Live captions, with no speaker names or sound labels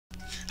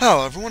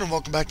Hello everyone and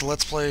welcome back to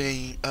Let's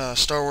Play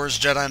Star Wars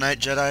Jedi Knight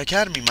Jedi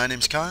Academy. My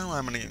name's Kyle,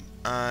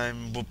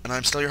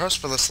 I'm still your host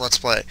for this Let's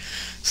Play.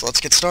 So let's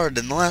get started.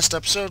 In the last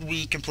episode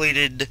we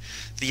completed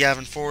the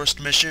Yavin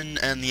Forest mission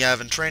and the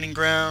Yavin Training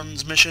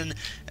Grounds mission,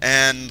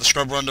 and the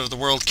Scrub Runner of the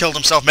World killed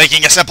himself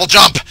making a simple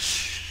jump!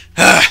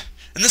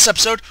 In this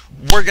episode,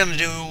 we're gonna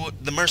do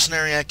the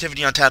Mercenary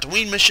Activity on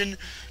Tatooine mission,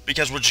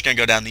 because we're just gonna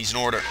go down these in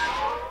order.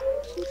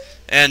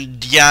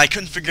 And yeah, I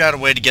couldn't figure out a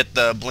way to get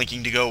the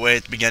blinking to go away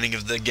at the beginning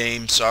of the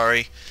game,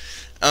 sorry.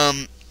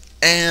 And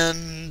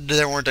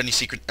there weren't any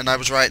secret, and I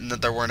was right in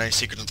that there weren't any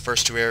secrets in the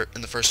first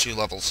two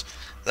levels.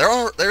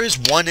 There is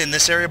one in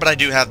this area, but I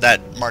do have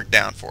that marked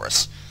down for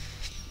us.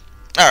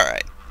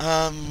 Alright.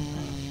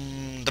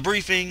 The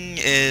briefing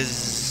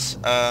is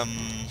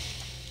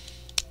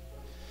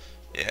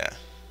yeah.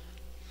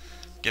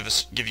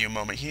 Give you a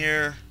moment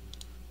here.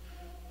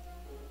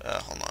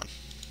 Hold on.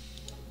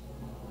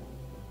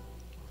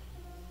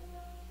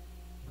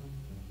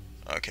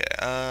 Okay,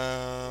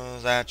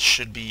 that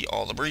should be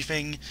all the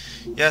briefing.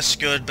 Yes,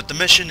 good, but the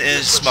mission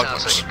is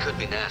smugglers. Sounds like it could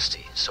be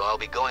nasty, so I'll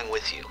be going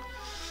with you.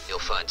 You'll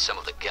find some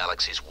of the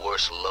galaxy's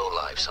worst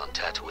lowlifes on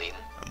Tatooine.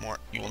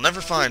 You will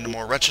never find a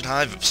more wretched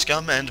hive of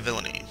scum and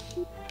villainy.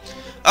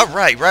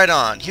 Alright, right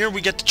on. Here we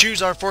get to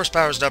choose our force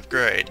powers to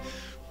upgrade.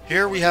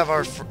 Here we have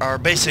our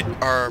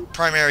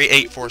primary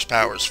 8 force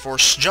powers.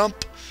 Force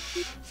jump,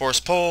 force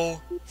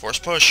pull, force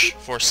push,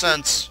 force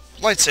sense,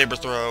 lightsaber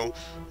throw,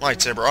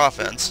 lightsaber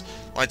offense,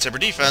 lightsaber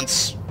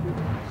defense.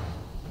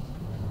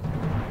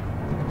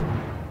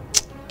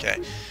 Okay.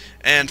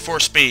 And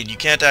force speed. You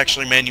can't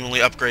actually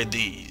manually upgrade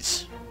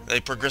these. They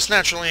progress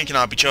naturally and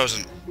cannot be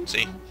chosen.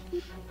 See?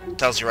 It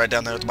tells you right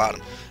down there at the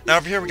bottom. Now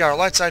over here we got our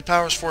light side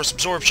powers, force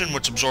absorption,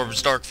 which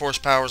absorbs dark force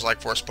powers like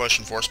force push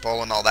and force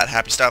pull and all that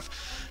happy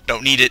stuff.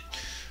 Don't need it.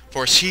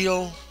 Force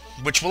heal,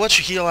 which will let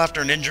you heal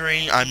after an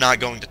injury. I'm not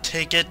going to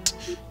take it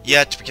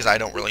yet because I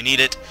don't really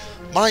need it.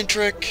 Mind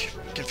trick,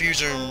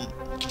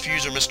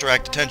 confuser,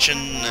 misdirect attention,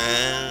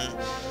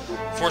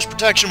 force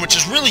protection, which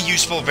is really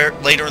useful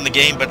later in the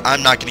game, but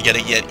I'm not going to get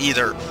it yet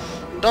either.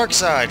 Dark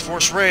side,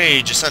 force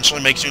rage,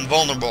 essentially makes you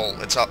invulnerable.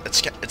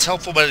 It's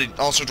helpful, but it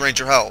also drains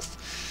your health.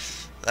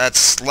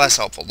 That's less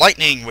helpful.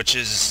 Lightning, which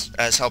is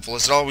as helpful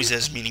as it always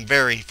is, meaning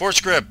very.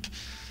 Force grip,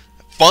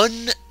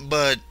 fun,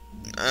 but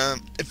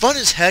fun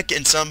as heck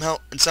in some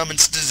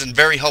instances and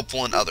very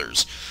helpful in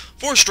others.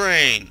 Force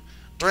drain,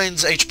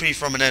 drains HP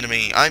from an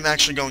enemy. I'm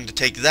actually going to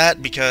take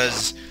that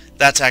because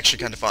that's actually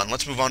kind of fun.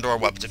 Let's move on to our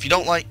weapons. If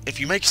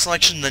you make a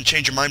selection and then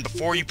change your mind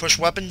before you push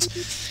weapons,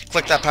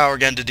 click that power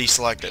again to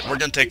deselect it. We're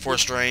going to take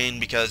Force Drain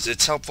because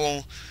it's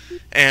helpful,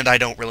 and I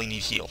don't really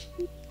need heal.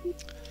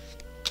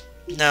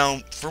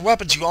 Now, for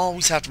weapons, you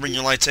always have to bring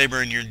your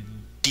lightsaber and your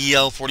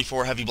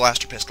DL-44 Heavy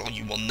Blaster Pistol.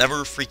 You will never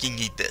freaking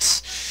need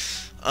this.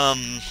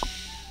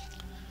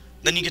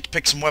 Then you get to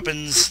pick some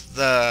weapons.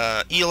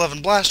 The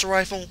E11 Blaster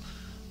Rifle.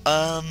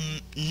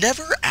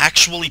 Never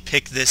actually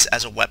pick this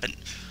as a weapon.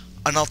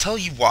 And I'll tell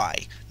you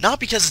why.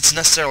 Not because it's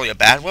necessarily a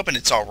bad weapon,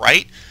 it's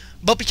alright,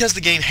 but because the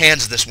game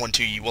hands this one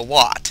to you a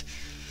lot.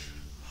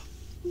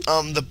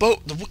 The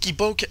Wookiee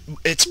bow,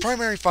 its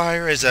primary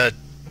fire is a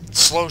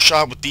slow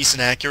shot with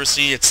decent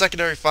accuracy. Its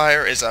secondary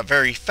fire is a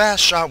very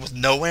fast shot with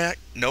no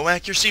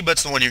accuracy, but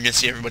it's the one you're going to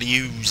see everybody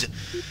use.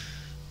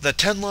 The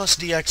Tenlos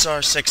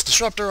DXR-6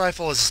 Disruptor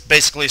Rifle is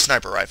basically a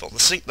sniper rifle.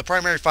 The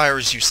primary fire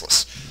is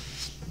useless.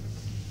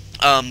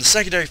 The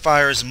secondary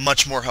fire is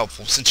much more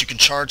helpful, since you can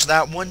charge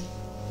that one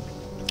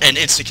and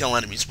insta-kill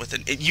enemies with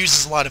it. It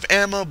uses a lot of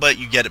ammo, but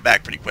you get it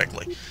back pretty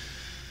quickly.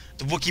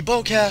 The Wookiee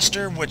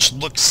Bowcaster, which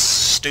looks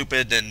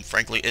stupid and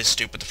frankly is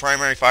stupid. The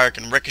primary fire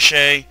can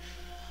ricochet.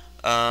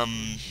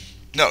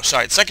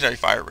 The secondary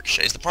fire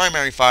ricochets. The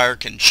primary fire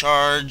can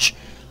charge.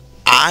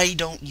 I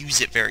don't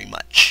use it very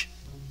much.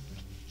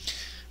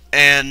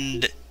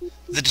 And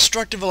the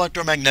Destructive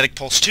Electromagnetic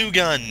Pulse 2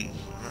 gun,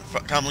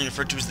 commonly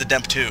referred to as the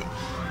DEMP-2,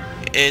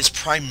 is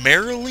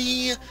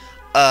primarily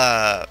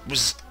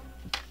was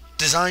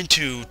designed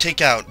to take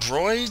out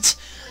droids,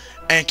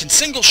 and can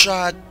single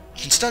shot,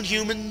 can stun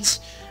humans,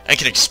 and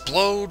can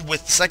explode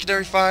with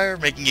secondary fire,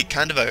 making it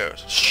kind of a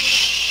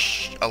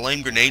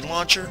lame grenade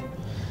launcher.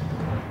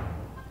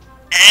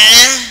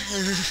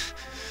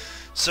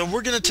 So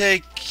we're gonna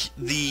take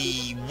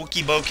the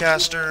Wookiee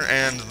Bowcaster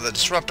and the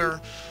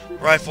Disruptor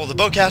Rifle. The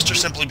Bowcaster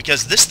simply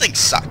because this thing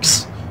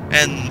sucks,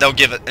 and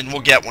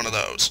we'll get one of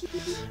those.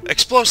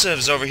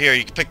 Explosives over here,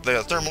 you can pick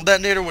the Thermal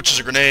Detonator, which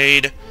is a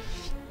grenade.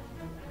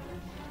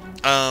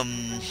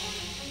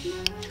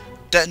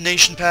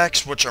 Detonation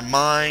packs, which are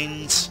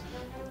mines,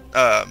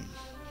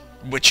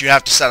 which you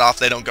have to set off,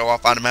 they don't go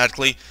off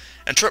automatically,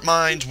 and trip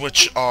mines,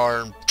 which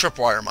are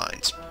tripwire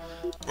mines.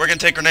 We're going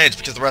to take grenades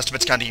because the rest of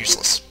it's kind of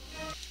useless.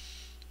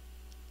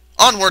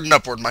 Onward and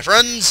upward, my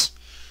friends!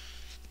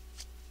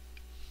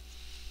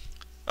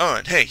 Oh,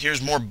 and hey,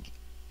 here's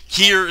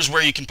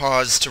where you can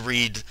pause to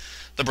read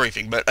the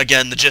briefing, but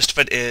again, the gist of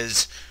it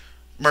is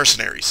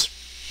mercenaries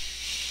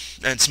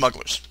and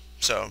smugglers.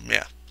 So,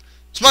 yeah.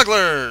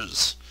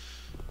 Smugglers!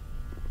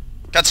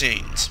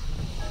 Cutscenes.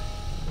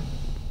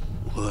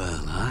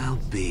 Well, I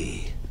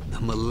be the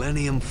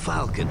Millennium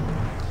Falcon.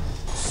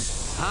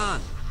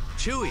 Han,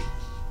 Chewie,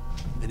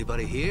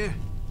 anybody here?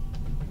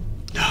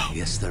 No.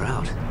 Yes, they're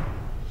out.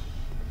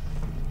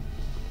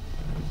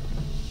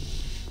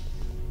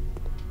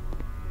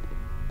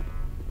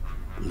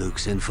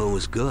 Luke's info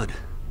was good.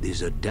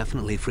 These are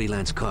definitely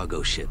freelance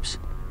cargo ships.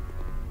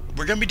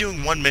 We're gonna be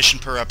doing one mission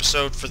per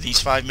episode for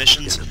these 5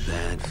 missions. Got a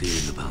bad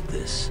feeling about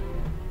this.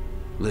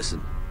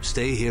 Listen,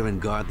 stay here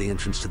and guard the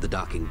entrance to the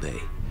docking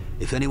bay.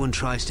 If anyone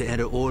tries to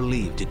enter or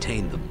leave,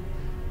 detain them.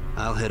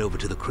 I'll head over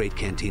to the Crate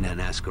Cantina and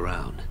ask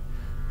around.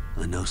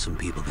 I know some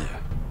people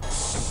there.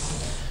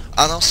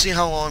 And I'll see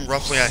how long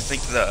roughly I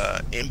think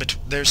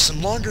there's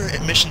some longer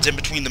missions in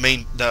between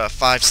the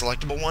 5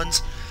 selectable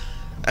ones,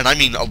 and I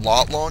mean a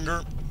lot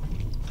longer.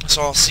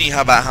 So I'll see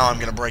how I'm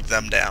gonna break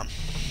them down.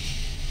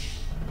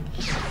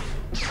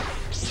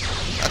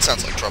 That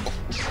sounds like trouble.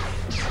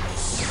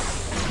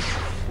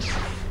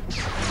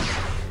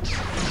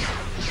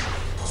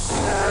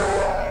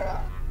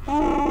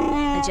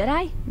 A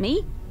Jedi?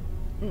 Me?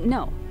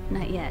 No,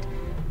 not yet.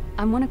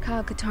 I'm one of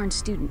Kyle Katarn's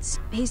students.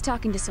 He's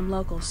talking to some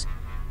locals.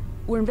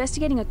 We're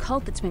investigating a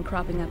cult that's been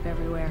cropping up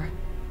everywhere.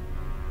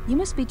 You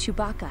must be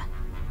Chewbacca.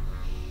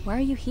 Why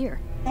are you here?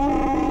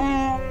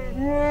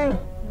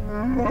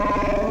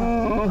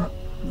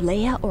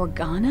 Leia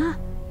Organa?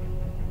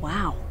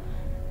 Wow.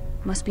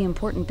 Must be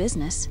important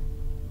business.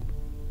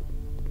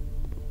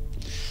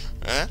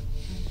 Huh?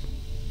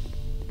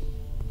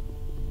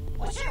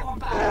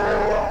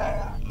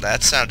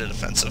 That sounded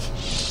offensive.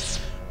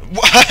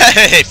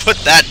 Hey, put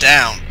that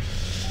down!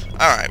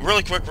 Alright,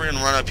 really quick, we're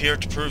gonna run up here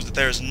to prove that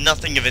there's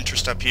nothing of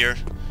interest up here.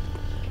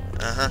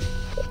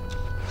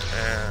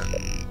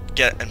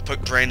 And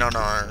put drain on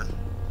our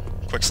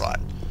quick slide.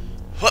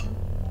 Whoop.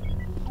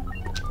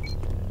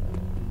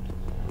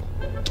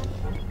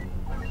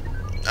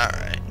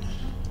 Alright.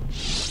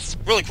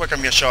 Really quick, I'm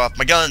gonna show off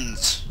my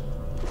guns.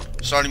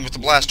 Starting with the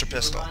blaster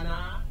pistol.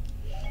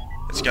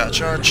 It's got a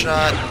charge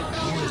shot.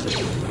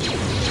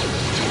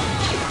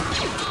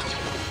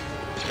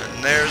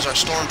 And there's our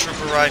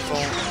stormtrooper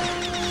rifle.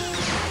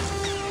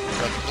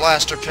 Got the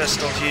blaster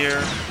pistol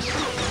here.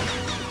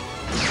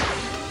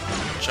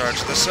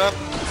 Charge this up.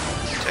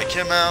 Take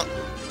him out.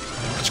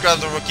 Let's grab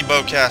the rookie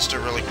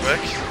bowcaster really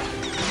quick.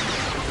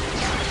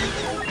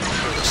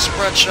 Do the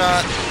spread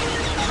shot.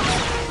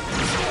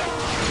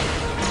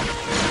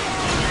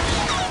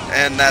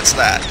 And that's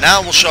that.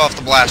 Now we'll show off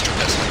the blaster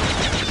pistol.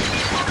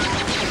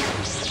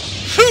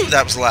 Whew,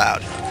 that was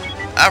loud.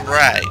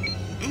 Alright.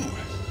 Ooh.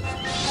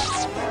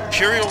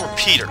 Imperial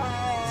Repeater.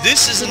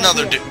 This is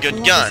another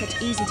good gun.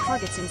 Such easy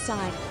targets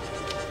inside.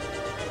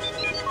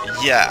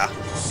 Yeah.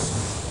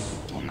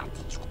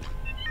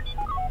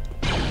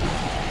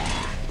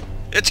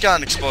 It's got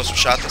an explosive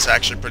shot that's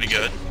actually pretty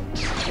good.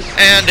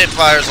 And it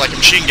fires like a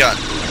machine gun.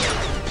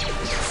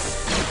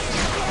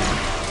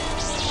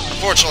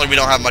 Unfortunately, we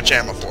don't have much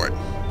ammo for it.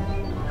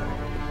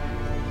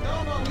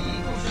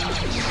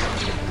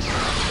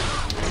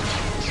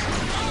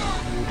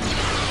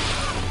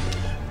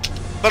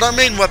 But our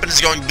main weapon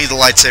is going to be the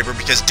lightsaber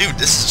because, dude,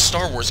 this is a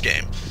Star Wars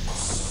game.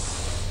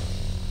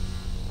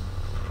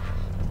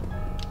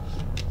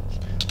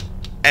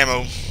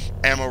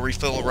 Ammo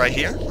refill right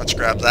here. Let's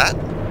grab that.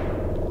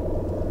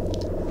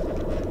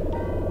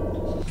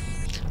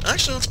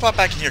 Actually, let's pop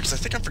back in here because I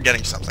think I'm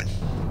forgetting something.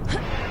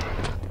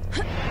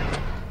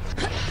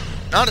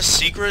 Not a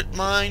secret,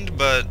 mind,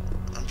 but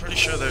I'm pretty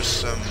sure there's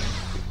some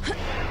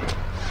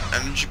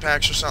energy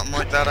packs or something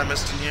like that I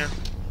missed in here.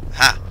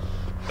 Ha!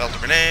 Belt of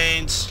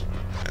grenades.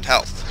 And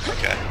health.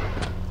 Okay.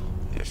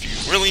 If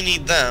you really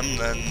need them,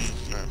 then...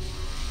 no.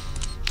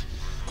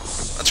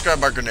 Let's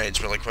grab our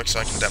grenades really quick so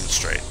I can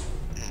demonstrate.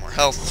 More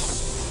health.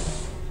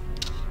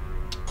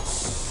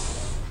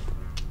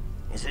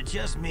 Is it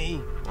just me,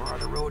 or are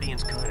the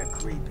Rhodians kind of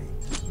creepy?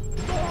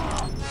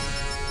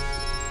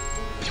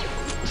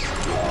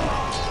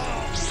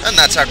 And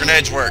that's how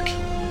grenades work.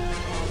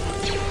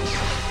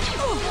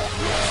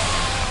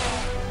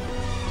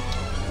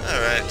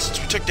 Alright, since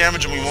we took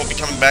damage and we won't be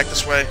coming back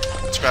this way,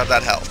 let's grab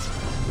that health.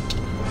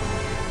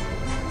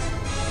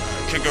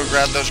 Could go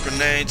grab those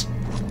grenades.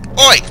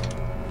 Oi!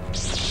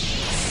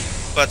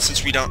 But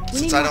since I don't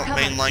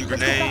mainline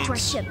grenades,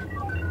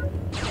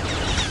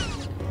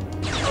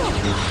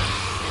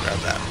 grab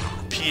that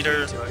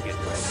repeater.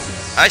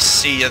 I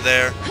see you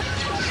there.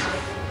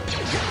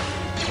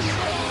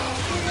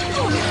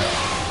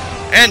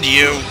 And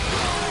you.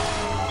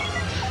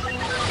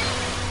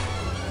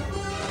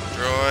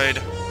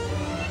 Droid.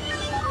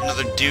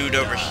 Another dude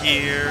over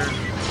here.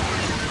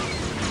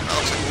 Oh,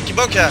 looks like a Wookiee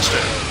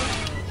bowcaster.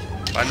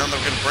 If I'd known they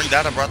were going to bring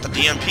that, I brought the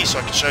DMP so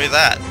I could show you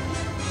that.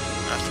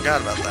 I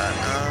forgot about that.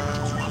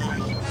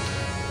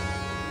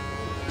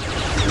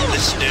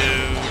 This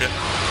dude.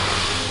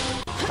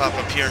 Let's pop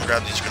up here and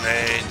grab these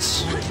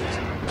grenades.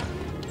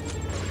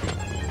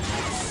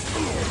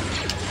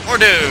 More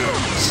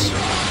dudes.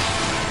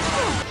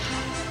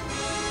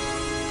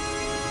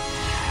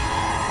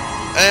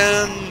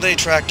 And they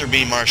tractor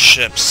beam our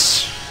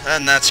ships.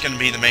 And that's going to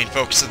be the main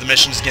focus of the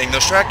mission, is getting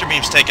those tractor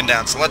beams taken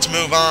down. So let's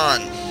move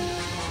on.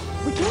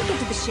 We can't get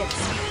to the ships.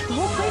 The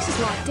whole place is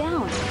locked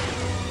down.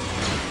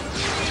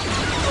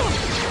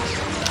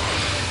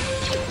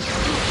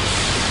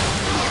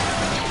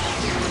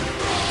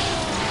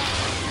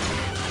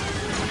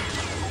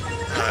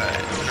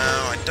 Alright,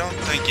 no, I don't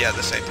think, yeah,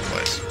 this ain't the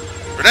place.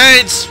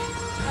 Grenades!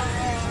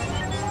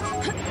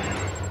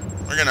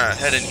 We're gonna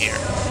head in here.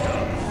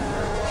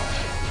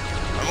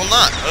 I will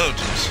not. Oh,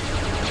 jeez.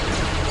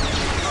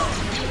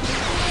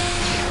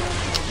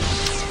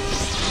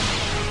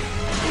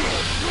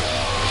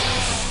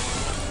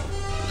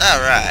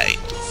 Alright.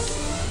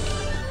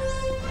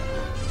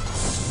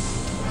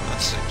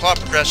 Let's see. Plot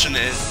progression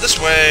is this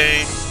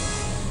way.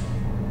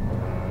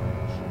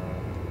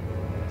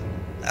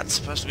 That's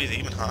supposed to be the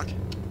Demon Hawk.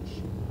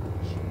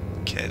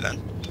 Okay,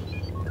 then.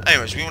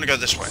 Anyways, we want to go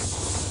this way.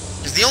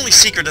 Because the only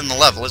secret in the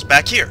level is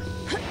back here.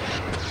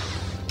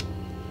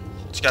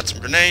 It's got some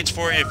grenades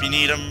for you if you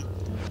need them.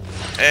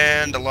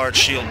 And a large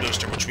shield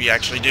booster, which we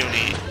actually do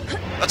need.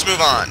 Let's move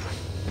on.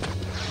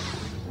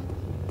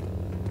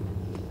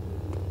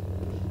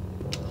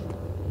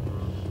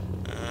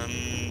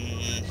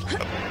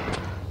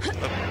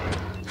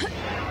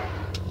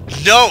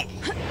 No!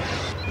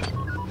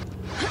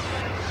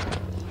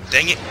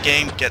 Dang it,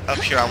 game, get up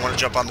here. I want to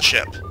jump on the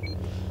ship.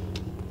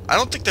 I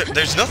don't think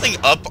there's nothing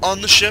up on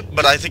the ship,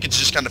 but I think it's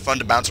just kind of fun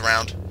to bounce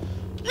around.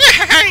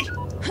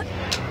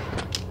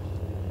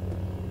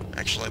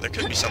 Actually, there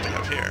could be something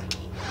up here.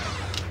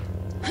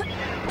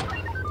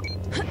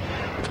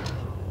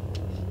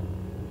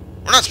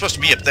 We're not supposed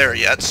to be up there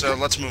yet, so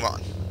let's move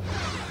on.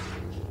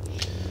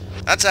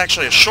 That's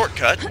actually a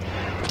shortcut,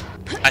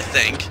 I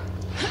think.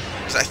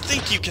 Because I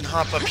think you can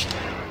hop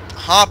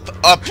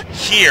up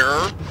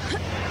here.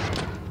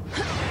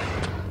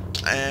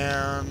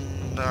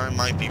 And I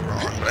might be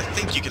wrong, but I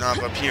think you can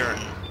hop up here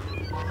and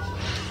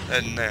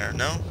head in there.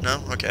 No?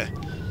 No? Okay.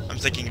 I'm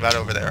thinking about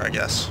over there, I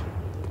guess.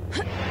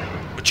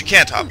 But you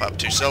can't hop up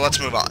to, so let's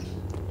move on.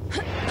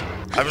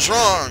 I was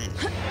wrong!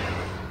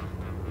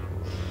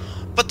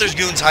 But there's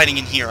goons hiding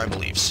in here, I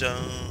believe, so...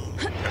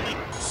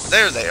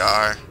 There they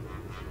are.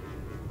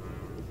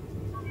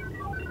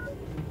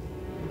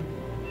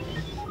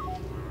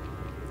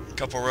 A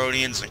couple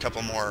Rhodians and a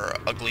couple more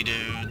ugly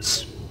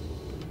dudes.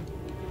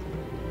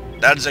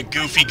 That is a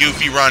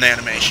goofy run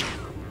animation.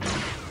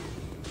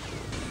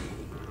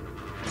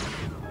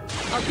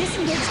 I'll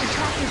disengage the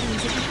tractor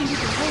beams if you think you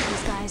can hold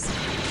these guys.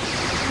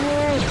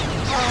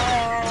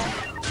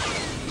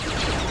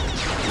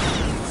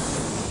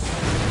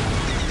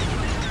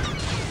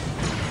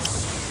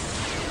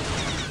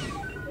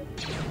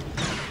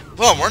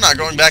 Well, we're not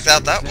going back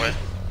out that way.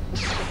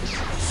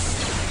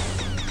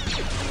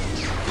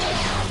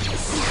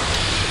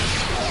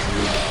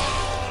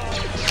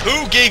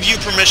 Who gave you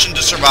permission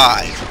to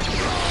survive?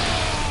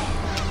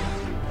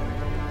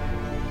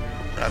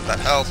 Grab that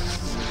health.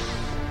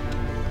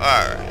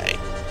 Alright.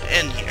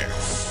 In here.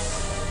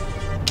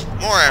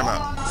 More ammo.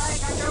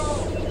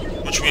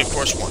 Which we, of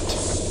course, want.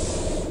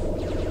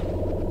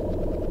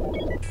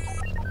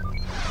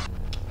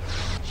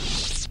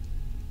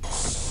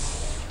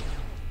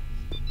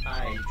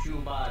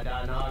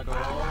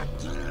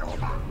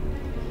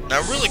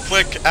 Now, really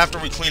quick, after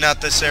we clean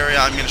out this area,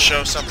 I'm going to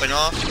show something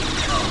off.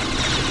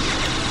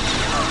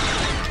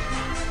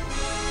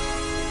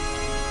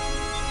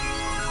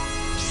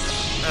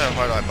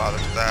 Why do I bother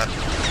with that?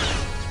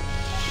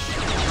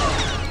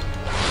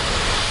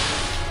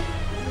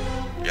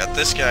 We got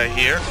this guy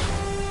here.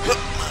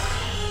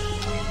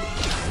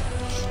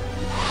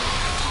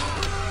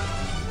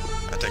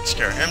 That takes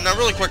care of him. Now,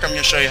 really quick, I'm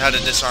going to show you how to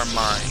disarm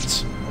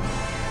mines.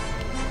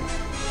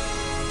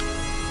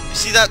 You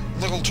see that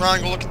little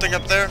triangle-looking thing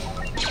up there?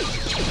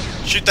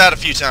 Shoot that a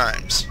few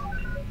times.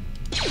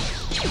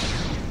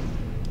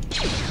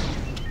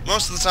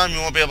 Most of the time, you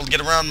won't be able to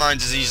get around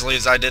mines as easily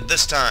as I did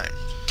this time.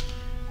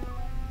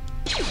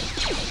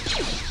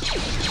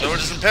 So it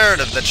is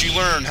imperative that you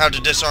learn how to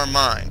disarm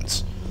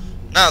mines.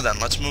 Now then,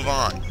 let's move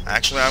on.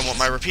 Actually, I want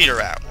my repeater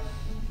out.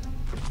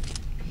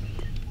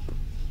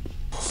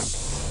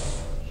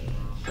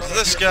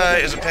 This guy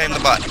is a pain in the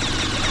butt.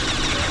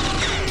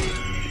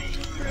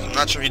 I'm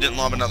not sure he didn't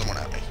lob another one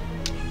at me.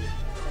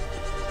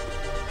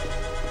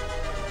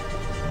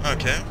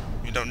 Okay,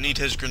 we don't need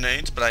his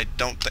grenades, but I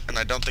don't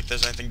think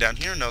there's anything down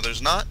here. No,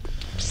 there's not.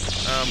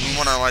 We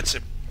want our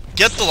lightsaber.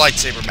 Get the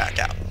lightsaber back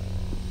out.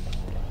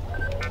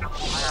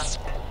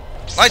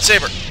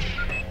 Lightsaber!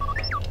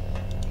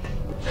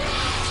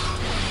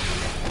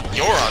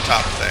 You're on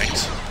top of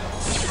things.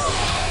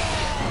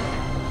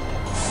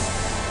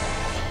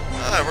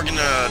 Alright, we're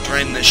gonna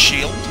drain this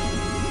shield.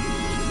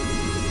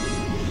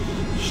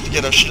 Just to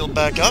get our shield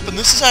back up. And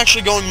this is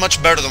actually going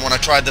much better than when I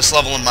tried this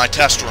level in my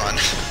test run.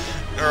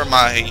 Or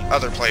my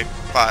other play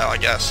file, I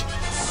guess.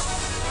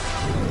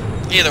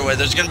 Either way,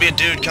 there's gonna be a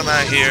dude come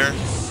out here.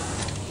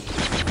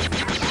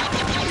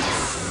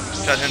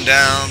 Cut him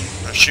down.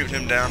 I shoot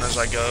him down as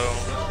I go.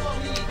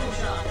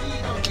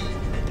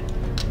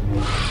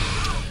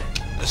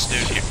 This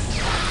dude here.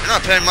 You're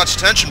not paying much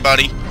attention,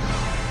 buddy.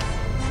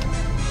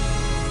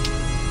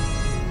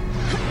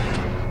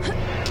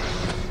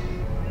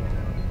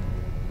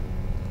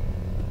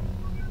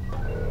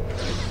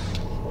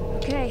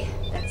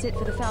 it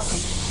for the Falcon.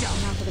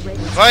 Now for the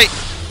Raven. Fight!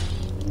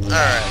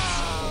 Alright.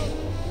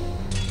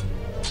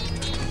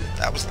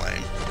 That was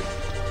lame.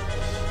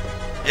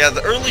 Yeah,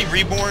 the early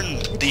Reborn,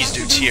 these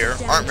dudes here,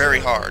 aren't very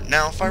hard.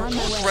 Now, if I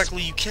recall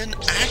correctly, you can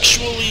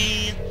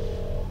actually...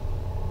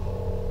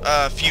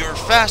 if you're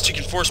fast, you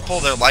can force pull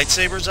their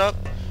lightsabers up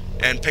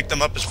and pick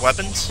them up as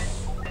weapons.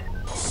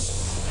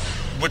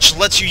 Which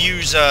lets you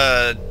use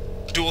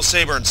dual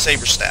saber and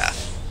saber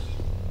staff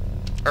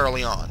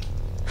early on.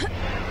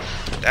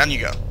 Down you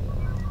go.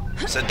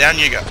 So down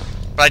you go.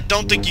 But I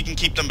don't think you can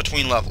keep them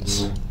between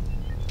levels.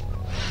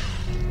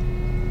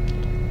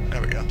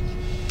 There we go.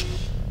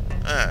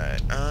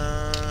 Alright,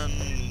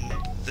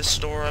 this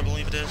door, I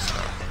believe it is.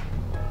 No.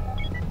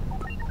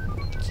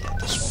 It's not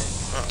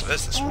this one. Oh, it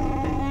is this one.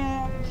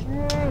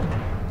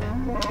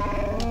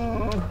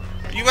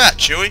 Where you at,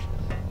 Chewie?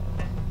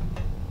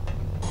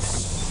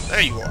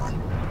 There you are.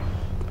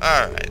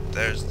 Alright,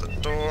 there's the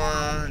door,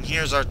 and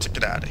here's our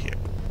ticket out of here.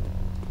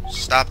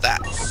 Stop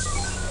that.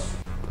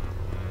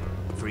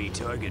 Free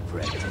target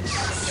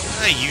practice.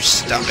 Hey, you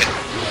stop it.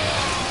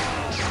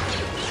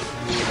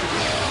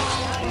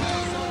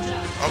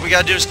 All we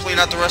gotta do is clean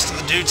out the rest of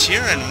the dudes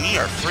here, and we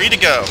are free to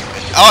go.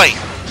 Oi!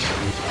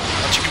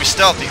 Thought you could be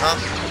stealthy, huh?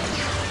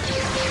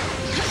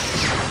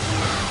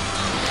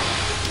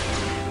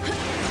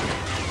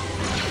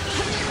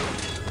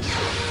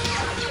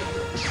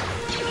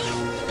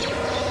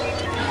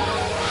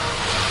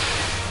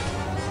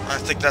 I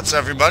think that's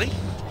everybody.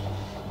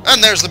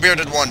 And there's the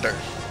Bearded Wonder.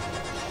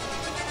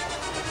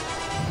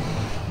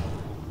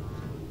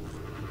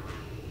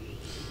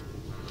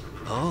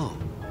 Oh,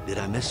 did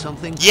I miss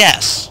something?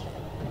 Yes!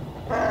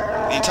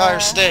 The entire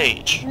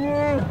stage.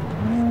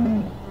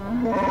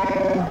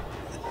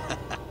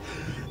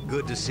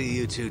 Good to see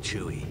you too,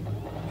 Chewie.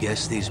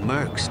 Guess these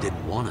mercs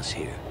didn't want us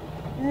here.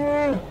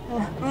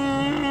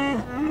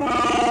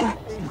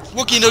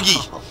 Wookie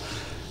Noogie!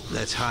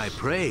 That's high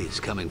praise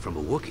coming from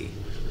a Wookiee.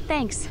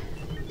 Thanks,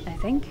 I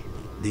think.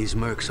 These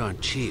mercs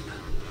aren't cheap.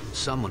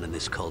 Someone in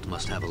this cult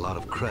must have a lot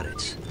of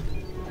credits.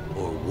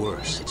 Or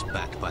worse, it's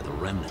backed by the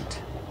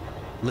Remnant.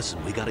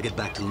 Listen, we gotta get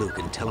back to Luke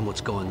and tell him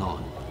what's going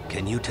on.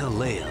 Can you tell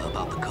Leia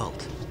about the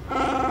cult?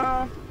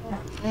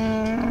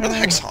 Where the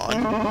heck's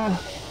Han?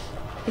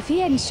 If he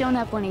hadn't shown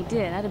up when he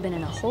did, I'd have been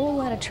in a whole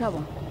lot of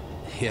trouble.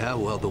 Yeah,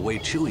 well, the way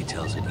Chewie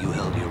tells it, you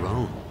held your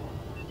own.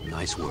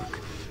 Nice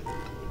work.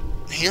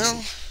 Yeah,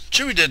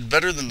 Chewie did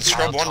better than the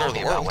Scrub Wonder of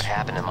the about world. what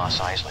happened in Mos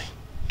Eisley.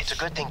 It's a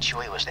good thing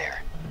Chewie was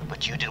there,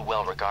 but you did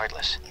well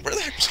regardless. Where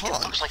the heck's It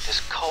Han? looks like this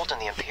cult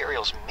and the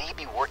Imperials may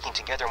be working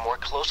together more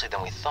closely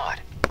than we thought.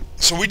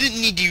 So we didn't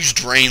need to use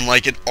Drain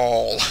like at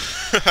all.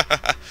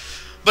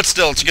 But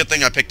still, it's a good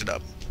thing I picked it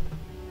up.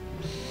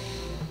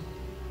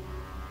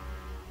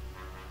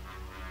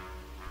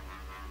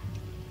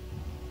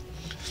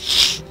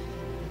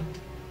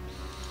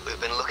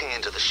 We've been looking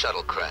into the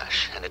shuttle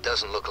crash, and it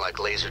doesn't look like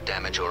laser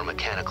damage or a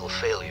mechanical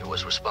failure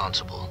was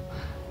responsible.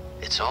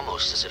 It's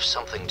almost as if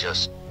something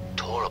just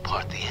tore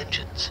apart the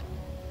engines.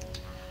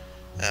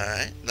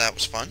 Alright, that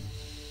was fun.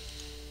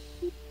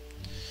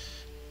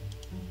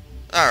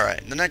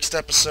 Alright, the next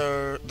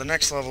episode, the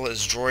next level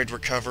is Droid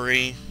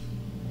Recovery.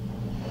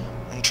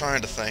 I'm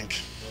trying to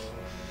think.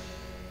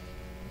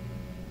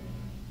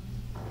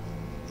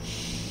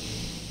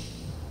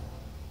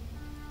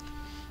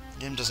 The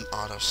game doesn't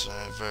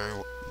autosave very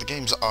well. The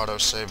game's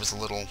autosave is a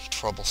little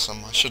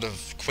troublesome. I should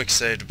have quick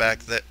saved back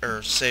there,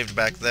 or saved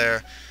back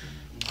there.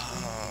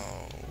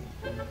 Oh,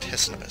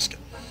 piss in a biscuit.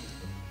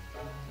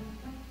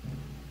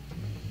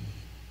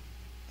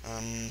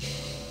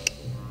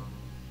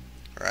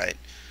 Right.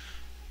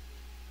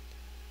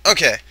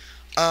 Okay.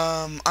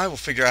 I will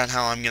figure out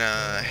how I'm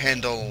gonna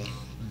handle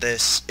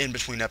this in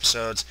between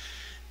episodes.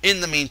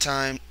 In the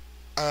meantime,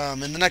 in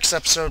the next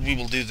episode, we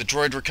will do the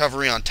droid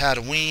recovery on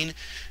Tatooine.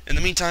 In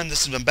the meantime,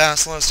 this has been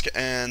Basilisk,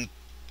 and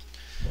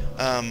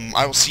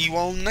I will see you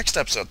all in the next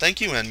episode.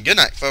 Thank you, and good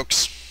night,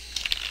 folks.